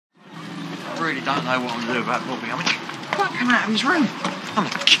really don't know what I'm going to do about Bobby. I mean, he won't come out of his room. I'm going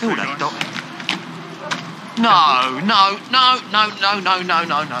to kill that dog. No.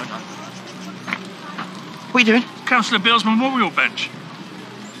 What are you doing? Councillor Bill's memorial bench.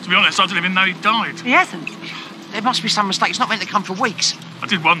 To be honest, I didn't even know he died. He hasn't. There must be some mistake. It's not meant to come for weeks. I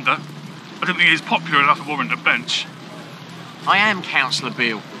did wonder. I didn't think he was popular enough to warrant a bench. I am Councillor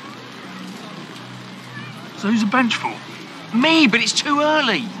Bill. So who's the bench for? Me, but it's too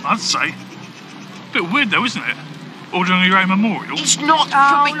early. I'd say. Bit weird though, isn't it? Ordering your own memorial. It's not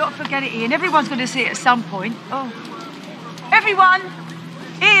Oh, for me. look, forget it, Ian. Everyone's going to see it at some point. Oh. Everyone,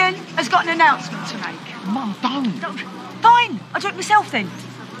 Ian has got an announcement to make. Mum, don't. No, fine, I'll do it myself then.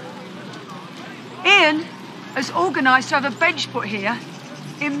 Ian has organised to have a bench put here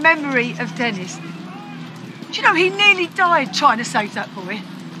in memory of Dennis. Do you know, he nearly died trying to save that boy.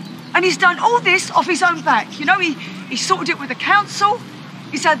 And he's done all this off his own back. You know, he sorted it with the council,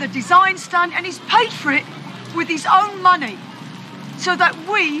 he's had the designs done, and he's paid for it with his own money. So that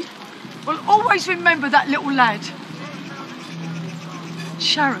we will always remember that little lad.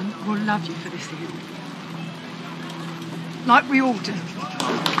 Sharon will love you for this, Ian. Like we all do.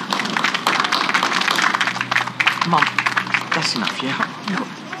 Mum, that's enough, yeah? Look,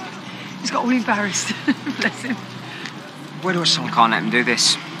 he's got all embarrassed. Bless him. Where do I sign? I can't let him do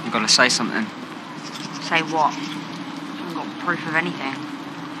this. You've got to say something. Say what? I haven't got proof of anything.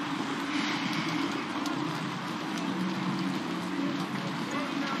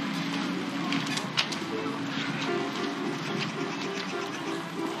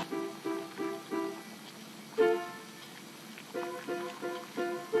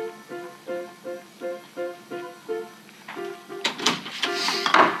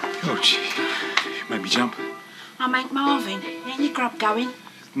 Ouch. Made me jump. I make Marvin. Ain't your grub going?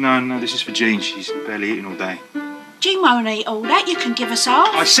 No, this is for Jean. She's barely eating all day. Jean won't eat all that. You can give us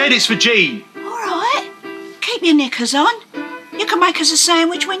half. I said it's for Jean. All right. Keep your knickers on. You can make us a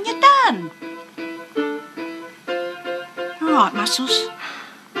sandwich when you're done. All right, Muscles.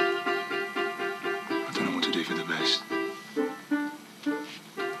 I don't know what to do for the best.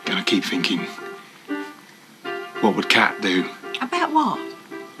 And I keep thinking, what would Kat do? About what?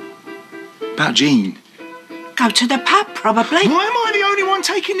 About Jean. Go to the pub, probably. Why am I the only one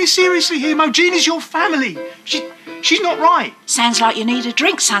taking this seriously here, Mo? Jean is your family. She's not right. Sounds like you need a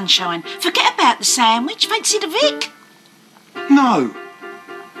drink, Sunshine. Forget about the sandwich. Fancy the Vic. No,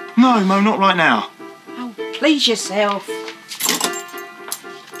 Mo, not right now. Oh, please yourself.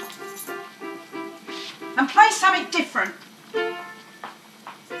 And play something different.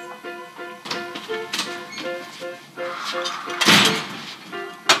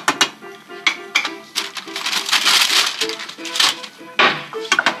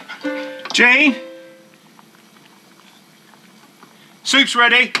 Jean? Soup's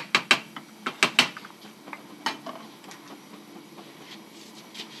ready.